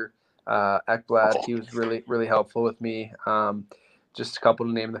Uyghur, Ekblad. He was really, really helpful with me. Just a couple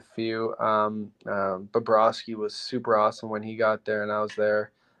to name a few. Bobrovsky was super awesome when he got there and I was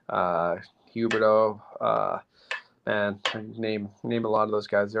there. Huberto, and name a lot of those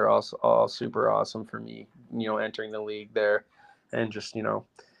guys. They're also all super awesome for me, entering the league there and just,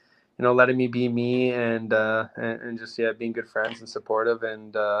 letting me be me and just, being good friends and supportive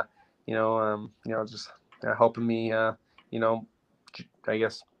and, just helping me, I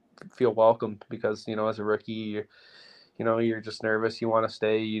guess feel welcome because, as a rookie, you're just nervous. You want to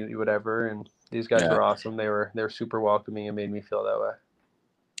stay, whatever. And these guys were awesome. They were super welcoming and made me feel that way.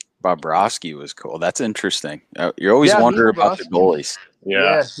 Bobrovsky was cool. That's interesting. You always wonder about the goalies.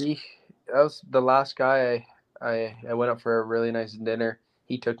 Yeah, that was the last guy I went up for a really nice dinner.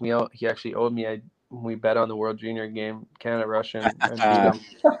 He took me out. He actually owed me. We bet on the World Junior game, Canada Russia, and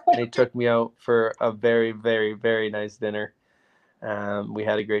he took me out for a very, very, very nice dinner. We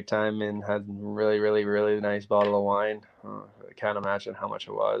had a great time and had really, really, really nice bottle of wine. I can't imagine how much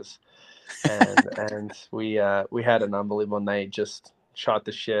it was. And we had an unbelievable night. Just shot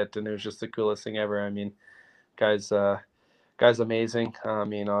the shit, and it was just the coolest thing ever. I mean, guy's amazing. I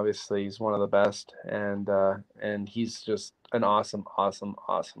mean, obviously he's one of the best, and he's just an awesome, awesome,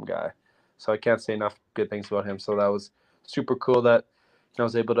 awesome guy. So I can't say enough good things about him. So that was super cool that I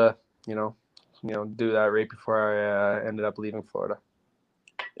was able to do that right before I ended up leaving Florida.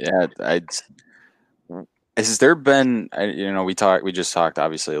 Yeah, has there been, we just talked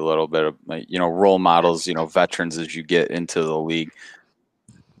obviously a little bit of, role models, veterans as you get into the league.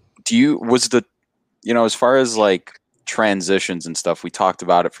 As far as like transitions and stuff, we talked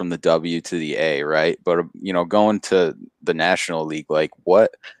about it from the W to the A, right? But, going to the National League, like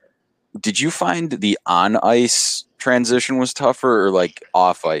what did you find the on ice transition was tougher or like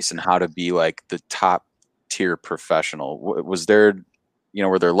off ice, and how to be like the top tier professional? Was there,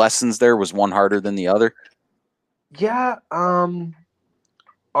 were there lessons there? Was one harder than the other? Yeah.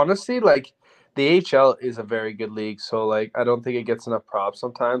 Honestly, like the AHL is a very good league. So like, I don't think it gets enough props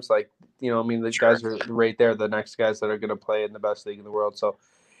sometimes. Like, I mean, the guys are right there, the next guys that are going to play in the best league in the world. So,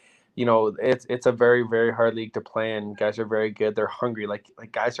 it's a very, very hard league to play, and guys are very good. They're hungry. Like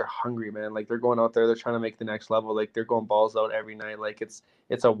guys are hungry, man. Like they're going out there, they're trying to make the next level. Like they're going balls out every night. Like it's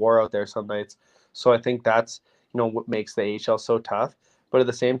a war out there some nights. So I think that's, what makes the AHL so tough. But at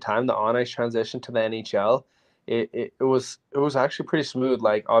the same time, the on ice transition to the NHL, it was actually pretty smooth.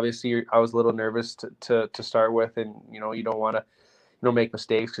 Like obviously I was a little nervous to start with, and you don't want to make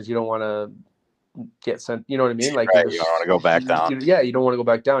mistakes because you don't want to get sent, you know what I mean? Like right, you don't want to go back down. You don't want to go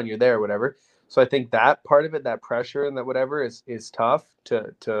back down. You're there, whatever. So I think that part of it, that pressure and that whatever is tough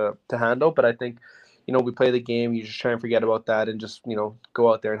to handle. But I think, we play the game, you just try and forget about that and just,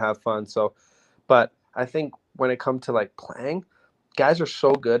 go out there and have fun. So, but I think when it comes to like playing, guys are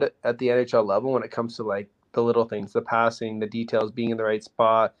so good at the NHL level when it comes to like the little things, the passing, the details, being in the right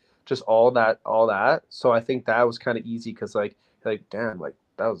spot, just all that. So I think that was kind of easy because like damn, like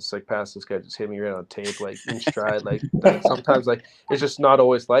that was a sick pass. This guy just hit me right on tape, like in stride. like sometimes like it's just not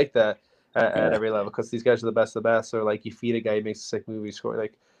always like that at every level because these guys are the best of the best. Or like you feed a guy, he makes a sick movie score.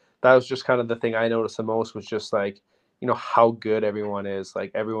 Like that was just kind of the thing I noticed the most was just like how good everyone is.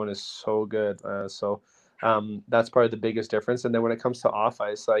 Like everyone is so good. So that's probably the biggest difference. And then when it comes to off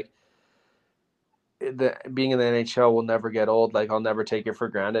ice, like being in the NHL will never get old. Like I'll never take it for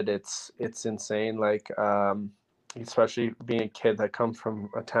granted. It's insane. Like especially being a kid that comes from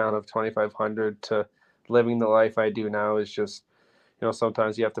a town of 2,500 to living the life I do now is just,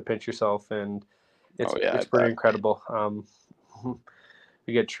 sometimes you have to pinch yourself, and it's pretty incredible.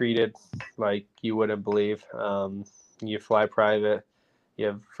 We get treated like you wouldn't believe. You fly private, you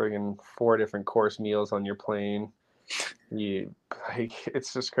have friggin' 4 different course meals on your plane.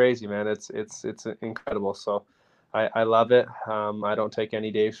 It's just crazy, man. It's incredible. So I love it. I don't take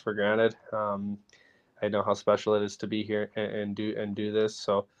any days for granted. I know how special it is to be here and do this.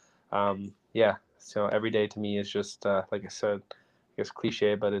 So, So every day to me is just like I said, I guess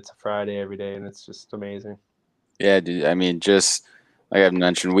cliche, but it's a Friday every day, and it's just amazing. Yeah, dude. I mean, just like I've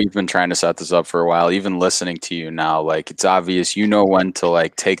mentioned, we've been trying to set this up for a while. Even listening to you now, like it's obvious when to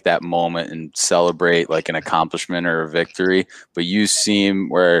like take that moment and celebrate like an accomplishment or a victory. But you seem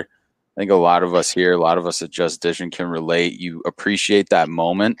where I think a lot of us here, a lot of us at Just Dishing can relate. You appreciate that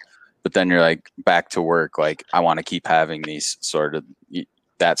moment, but then you're like back to work. Like I want to keep having these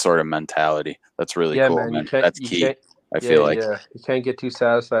that sort of mentality. That's really cool, man. That's key. I feel like you can't get too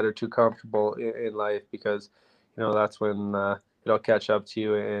satisfied or too comfortable in life because that's when it'll catch up to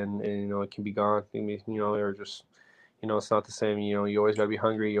you and it can be gone. Or just it's not the same. You always gotta be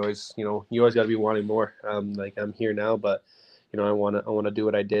hungry. You always gotta be wanting more. Like I'm here now, but I want to do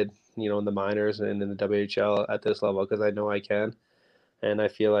what I did in the minors and in the WHL at this level because I know I can, and I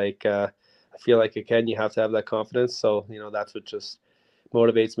feel like again you have to have that confidence. So that's what just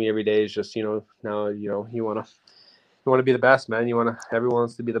motivates me every day. Is just now you want to be the best, man. Everyone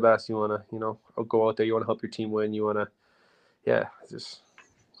wants to be the best. You want to go out there. You want to help your team win. You want to just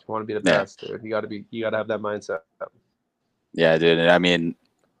want to be the best. Dude. You got to have that mindset. Yeah, dude. I mean,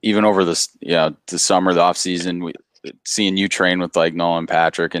 even over this, the summer, the off season, seeing you train with like Nolan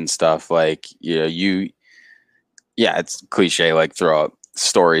Patrick and stuff, like it's cliche, like throw up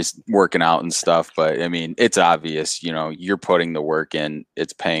stories working out and stuff, but I mean, it's obvious, you're putting the work in,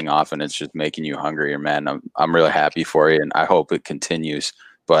 it's paying off, and it's just making you hungrier, man. I'm really happy for you, and I hope it continues.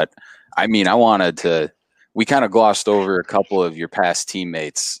 But I mean, we kind of glossed over a couple of your past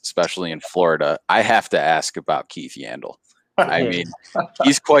teammates, especially in Florida. I have to ask about Keith Yandle. I mean,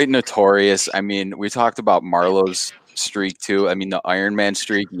 he's quite notorious. I mean, we talked about Marlowe's streak too. I mean, the Ironman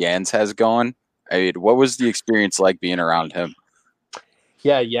streak Jans has going. I mean, what was the experience like being around him?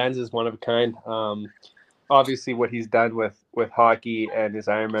 Yeah, Jans is one of a kind. Obviously, what he's done with hockey and his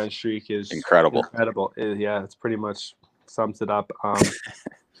Ironman streak is Incredible. Yeah, it's pretty much sums it up.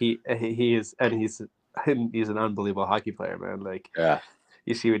 He is, and he's an unbelievable hockey player, man. Like, yeah,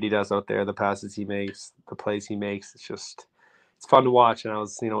 you see what he does out there, the passes he makes, the plays he makes. It's fun to watch, and I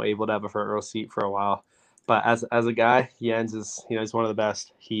was able to have a front row seat for a while. But as a guy, Jens is he's one of the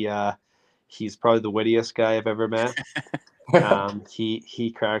best. He's probably the wittiest guy I've ever met.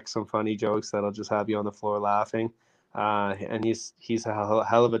 He cracks some funny jokes that'll just have you on the floor laughing. And he's a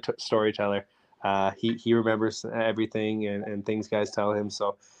hell of a storyteller. He remembers everything and things guys tell him.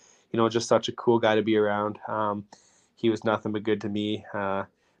 So, just such a cool guy to be around. He was nothing but good to me.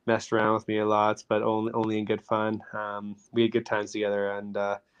 Messed around with me a lot, but only in good fun. We had good times together, and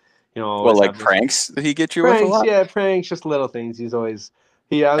well, like pranks that he get you with a lot. Yeah, pranks, just little things. I was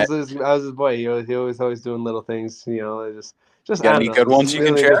his boy. He was always doing little things. Just got any good ones you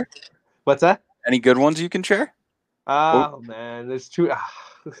can share? What's that? Any good ones you can share? Oh man, there's two.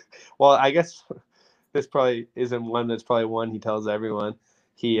 Well, I guess this probably isn't one. That's probably one he tells everyone.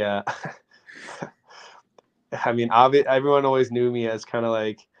 He, I mean, everyone always knew me as kind of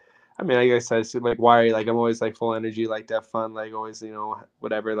like, I mean, I guess I said like wiry. Like I'm always like full energy, like to have fun, like always,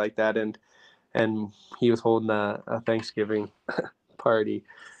 whatever like that. And he was holding a Thanksgiving party,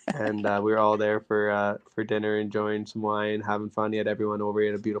 and we were all there for dinner, enjoying some wine, having fun. He had everyone over. He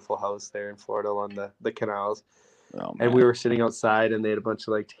had a beautiful house there in Florida along the canals. Oh, and we were sitting outside, and they had a bunch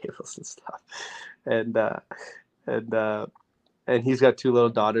of like tables and stuff, and he's got two little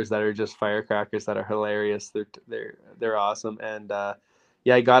daughters that are just firecrackers that are hilarious. They're awesome. And I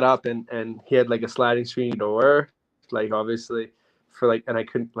got up and he had like a sliding screen door, like obviously for like, and I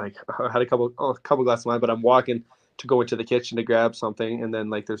couldn't like, I had a couple glasses of wine, but I'm walking to go into the kitchen to grab something, and then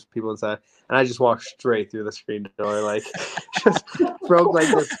like there's people inside, and I just walked straight through the screen door, like just broke like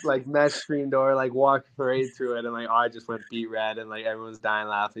this like mesh screen door, like walked right through it, and like I just went beet red, and like everyone's dying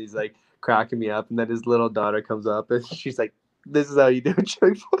laughing. He's like cracking me up, and then his little daughter comes up, and she's like, "This is how you do it." She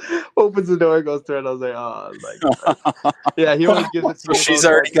opens the door, goes through it. I was like, "Oh, like yeah." He always gives it to me. She's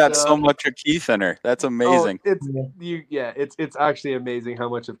already got so much of Keith in her. That's amazing. It's actually amazing how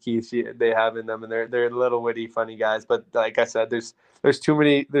much of Keith they have in them, and they're little witty, funny guys. But like I said, there's too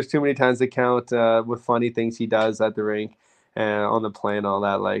many times to count with funny things he does at the rink and on the plane, all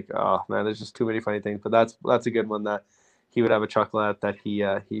that. Like, oh man, there's just too many funny things. But that's a good one that he would have a chuckle at, that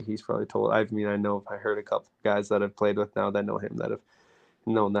he's probably told. I mean, I heard a couple of guys that I've played with now that know him that have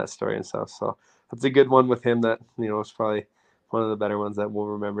known that story and stuff. So that's a good one with him that, is probably one of the better ones that we'll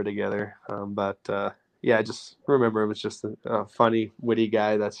remember together. I just remember him as just a funny, witty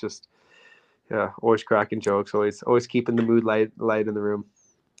guy that's just, always cracking jokes, always keeping the mood light in the room.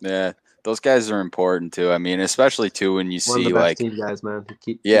 Yeah, those guys are important too. I mean, especially too when you see like team guys, man.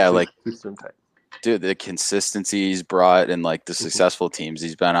 Keeps them tight. Dude, the consistency he's brought and like the successful teams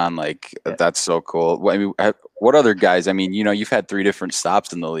he's been on, like that's so cool. I mean, what other guys? I mean, you've had 3 different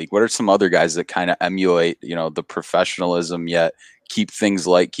stops in the league. What are some other guys that kind of emulate, the professionalism yet keep things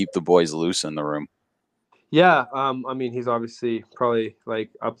light, keep the boys loose in the room? Yeah, I mean, he's obviously probably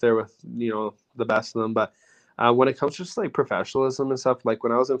like up there with the best of them. But when it comes to just like professionalism and stuff, like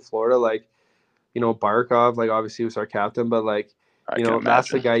when I was in Florida, like Barkov, like obviously he was our captain, but like.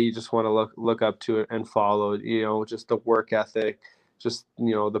 That's the guy you just want to look up to and follow, just the work ethic, just,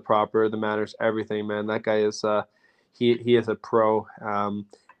 the manners, everything, man. That guy is, he is a pro.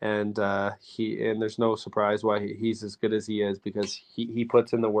 And there's no surprise why he's as good as he is, because he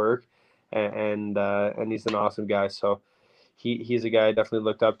puts in the work and he's an awesome guy. So he's a guy I definitely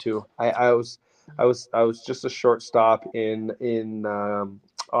looked up to. I was just a short stop in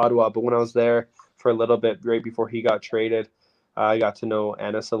Ottawa, but when I was there for a little bit, right before he got traded, I got to know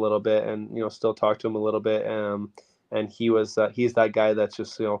Ennis a little bit, and still talk to him a little bit. And he's that guy that's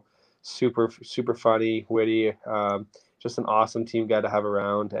just super super funny, witty, just an awesome team guy to have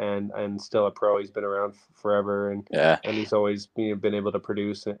around, and still a pro. He's been around forever, and he's always been able to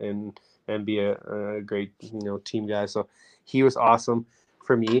produce and be a great team guy. So he was awesome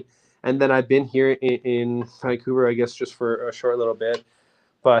for me. And then I've been here in Vancouver, I guess, just for a short little bit.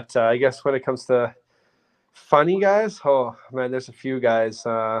 But I guess when it comes to funny guys, oh man, there's a few guys.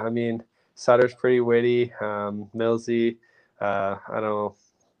 I mean, Sutter's pretty witty. Millsy, I don't know.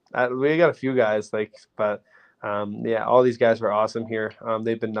 We got a few guys but all these guys were awesome here.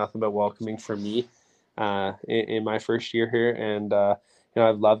 They've been nothing but welcoming for me in my first year here, and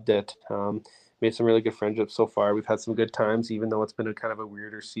I've loved it. Made some really good friendships so far. We've had some good times, even though it's been a kind of a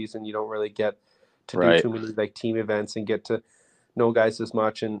weirder season. You don't really get to do Right. too many like team events and get to know guys as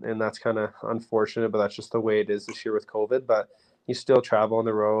much, and that's kind of unfortunate, but that's just the way it is this year with COVID. But you still travel on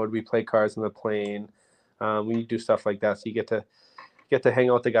the road. We play cards on the plane. We do stuff like that, so you get to hang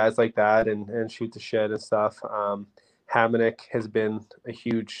out with the guys like that and shoot the shit and stuff. Hamonic has been a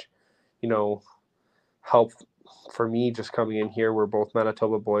huge, help for me just coming in here. We're both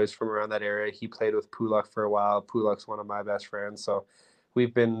Manitoba boys from around that area. He played with Pulak for a while. Pulak's one of my best friends, so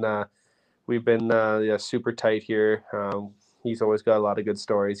we've been super tight here. He's always got a lot of good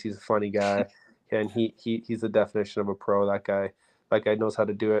stories. He's a funny guy, and he's the definition of a pro. That guy knows how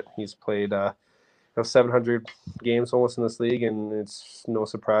to do it. He's played 700 games almost in this league, and it's no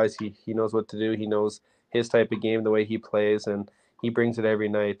surprise. He knows what to do. He knows his type of game, the way he plays, and he brings it every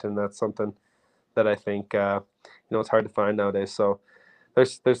night. And that's something that I think it's hard to find nowadays. So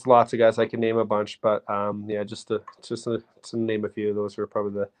there's lots of guys. I can name a bunch, but just to name a few, those are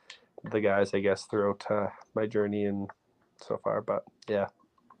probably the guys, I guess, throughout my journey and so far. But yeah.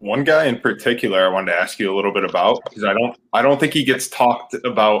 One guy in particular I wanted to ask you a little bit about, because I don't think he gets talked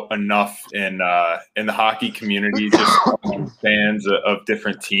about enough in the hockey community, just among fans of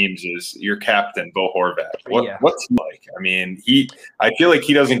different teams, is your captain, Bo Horvat. What's he like? I mean, I feel like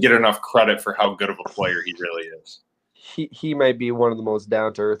he doesn't get enough credit for how good of a player he really is. He might be one of the most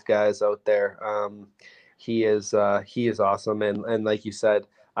down to earth guys out there. He is awesome, and like you said,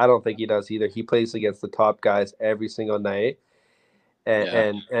 I don't think he does either. He plays against the top guys every single night.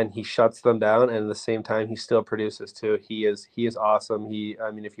 And he shuts them down, and at the same time he still produces too. He is awesome.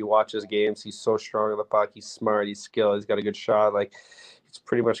 If you watch his games, he's so strong on the puck. He's smart. He's skilled. He's got a good shot. Like, he's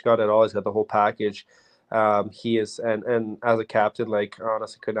pretty much got it all. He's got the whole package. He is, and as a captain, like,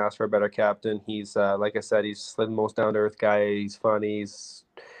 honestly, couldn't ask for a better captain. He's like I said, he's the most down to earth guy. He's funny. He's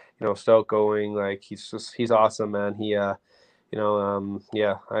still going. Like, he's awesome, man. I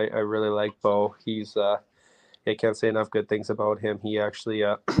really like Bo. I can't say enough good things about him. He actually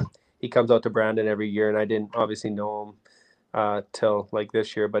he comes out to Brandon every year, and I didn't obviously know him till like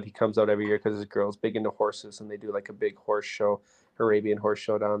this year, but he comes out every year because his girl's big into horses, and they do like a big horse show, Arabian horse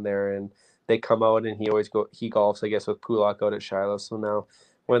show down there, and they come out, and he golfs, I guess, with Pulak out at Shiloh. So now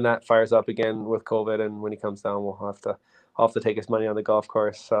when that fires up again with COVID, and when he comes down, I'll have to take his money on the golf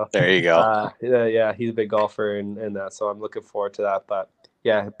course. So there you go. He's a big golfer, and that, so I'm looking forward to that. But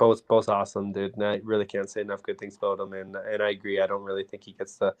yeah, both awesome, dude. And I really can't say enough good things about him. And I agree. I don't really think he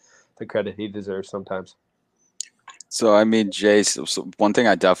gets the credit he deserves sometimes. So, I mean, Jay, so one thing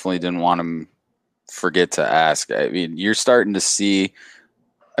I definitely didn't want to forget to ask. I mean, you're starting to see,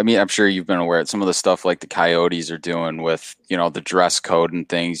 I'm sure you've been aware of some of the stuff like the Coyotes are doing with, the dress code and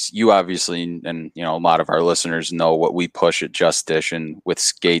things. You obviously, and, a lot of our listeners know what we push at Just Dish, and with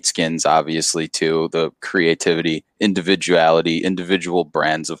Skate Skins, obviously, too, the creativity, individuality, individual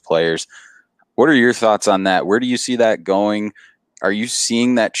brands of players. What are your thoughts on that? Where do you see that going? Are you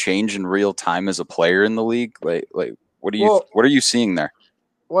seeing that change in real time as a player in the league? Like what are you seeing there?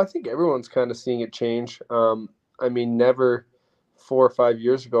 Well, I think everyone's kind of seeing it change. Never 4 or 5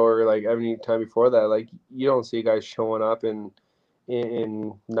 years ago, or like any time before that, like, you don't see guys showing up in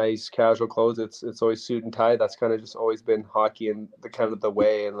nice casual clothes. It's always suit and tie. That's kind of just always been hockey and the kind of the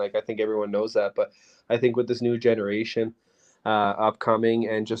way, and like, I think everyone knows that. But I think with this new generation upcoming,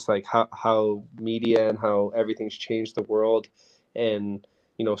 and just like how media and how everything's changed the world, and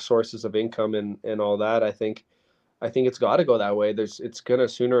sources of income and all that, I think it's got to go that way. It's gonna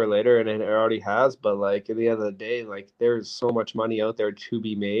sooner or later, and it already has. But like, at the end of the day, like, there's so much money out there to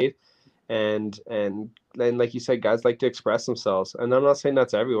be made, and then, like you said, guys like to express themselves. And I'm not saying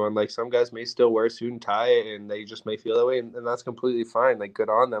that's everyone. Like, some guys may still wear suit and tie, and they just may feel that way, and that's completely fine. Like, good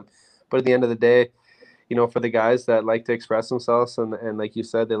on them. But at the end of the day, for the guys that like to express themselves, and like you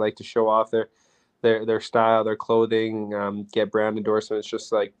said, they like to show off their style, their clothing, get brand endorsements,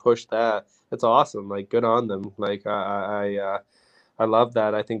 just like push that. It's awesome. Like, good on them. Like, I love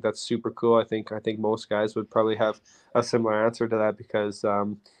that. I think that's super cool. I think most guys would probably have a similar answer to that, because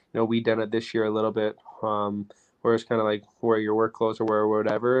we done it this year a little bit, where it's kind of like, wear your work clothes or wear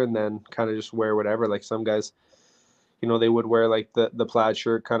whatever, and then kind of just wear whatever. Like, some guys, they would wear like the plaid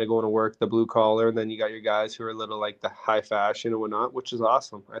shirt kind of going to work, the blue collar, and then you got your guys who are a little like the high fashion and whatnot, which is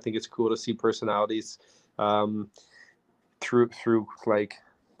awesome. I think it's cool to see personalities through like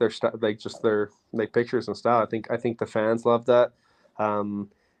their stuff, like just their like pictures and style. I think the fans love that, and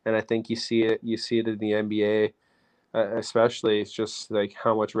I think you see it in the NBA, especially. It's just like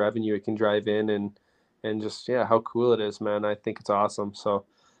how much revenue it can drive in, and just how cool it is, man. I think it's awesome. So.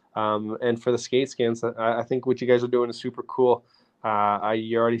 And for the Skate Skins, I think what you guys are doing is super cool.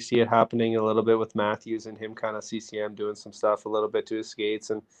 You already see it happening a little bit with Matthews and him kind of CCM doing some stuff a little bit to his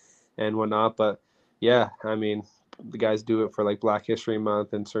skates and whatnot. But yeah, I mean, the guys do it for like Black History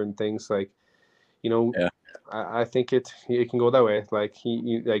Month and certain things. Like, Yeah. I think it can go that way. Like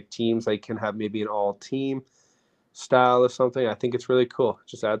like teams like can have maybe an all team style or something. I think it's really cool.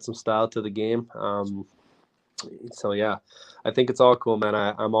 Just add some style to the game. So yeah, I think it's all cool, man.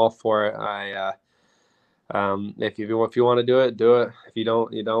 I'm all for it. If you want to do it, do it. If you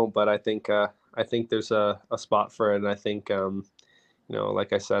don't, you don't. But I think there's a spot for it, and I think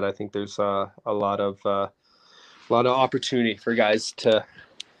like I said, I think there's a lot of opportunity for guys to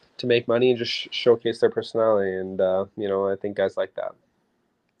make money and just showcase their personality, and I think guys like that.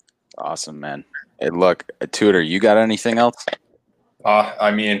 Awesome, man. Hey, look, Tudor, you got anything else?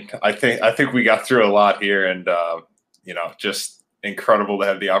 I mean, I think we got through a lot here, and just incredible to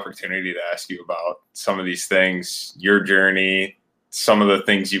have the opportunity to ask you about some of these things, your journey, some of the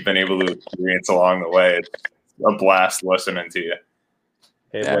things you've been able to experience along the way. It's a blast listening to you.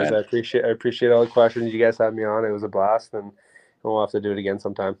 Hey boys, I appreciate all the questions you guys had me on. It was a blast, and we'll have to do it again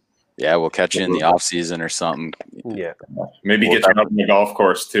sometime. Yeah, we'll catch you in the off season or something. Yeah, maybe get you up on the golf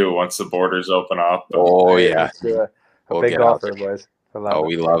course too once the borders open up. Oh yeah, we'll big golfer, boys.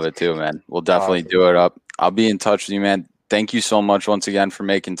 We love it too, man. We'll definitely do it up. I'll be in touch with you, man. Thank you so much once again for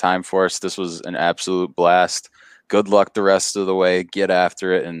making time for us. This was an absolute blast. Good luck the rest of the way. Get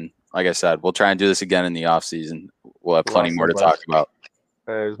after it, and like I said, we'll try and do this again in the off season. We'll have plenty more to talk about.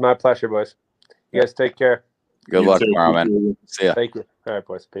 It was my pleasure, boys. You guys take care. Good luck tomorrow, man. See ya. Thank you. All right,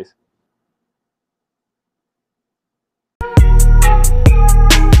 boys. Peace.